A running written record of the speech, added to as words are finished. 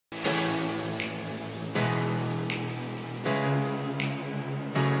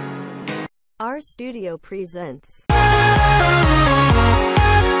Our Studio presents.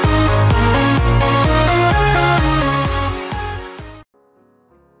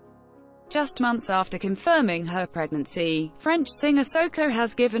 Just months after confirming her pregnancy, French singer Soko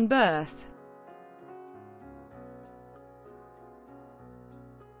has given birth.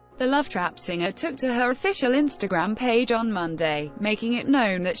 The Love Trap singer took to her official Instagram page on Monday, making it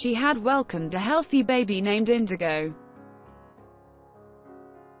known that she had welcomed a healthy baby named Indigo.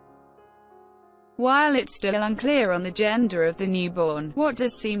 While it's still unclear on the gender of the newborn, what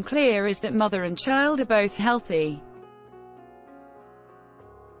does seem clear is that mother and child are both healthy.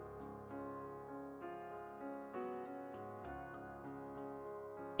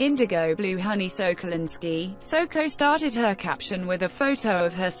 Indigo Blue Honey Sokolinsky. Soko started her caption with a photo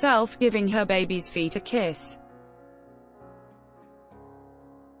of herself giving her baby's feet a kiss.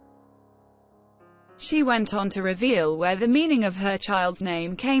 She went on to reveal where the meaning of her child's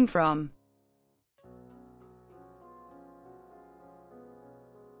name came from.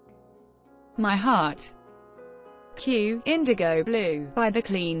 My heart. Q. Indigo Blue. By The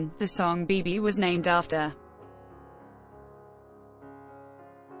Clean, the song BB was named after.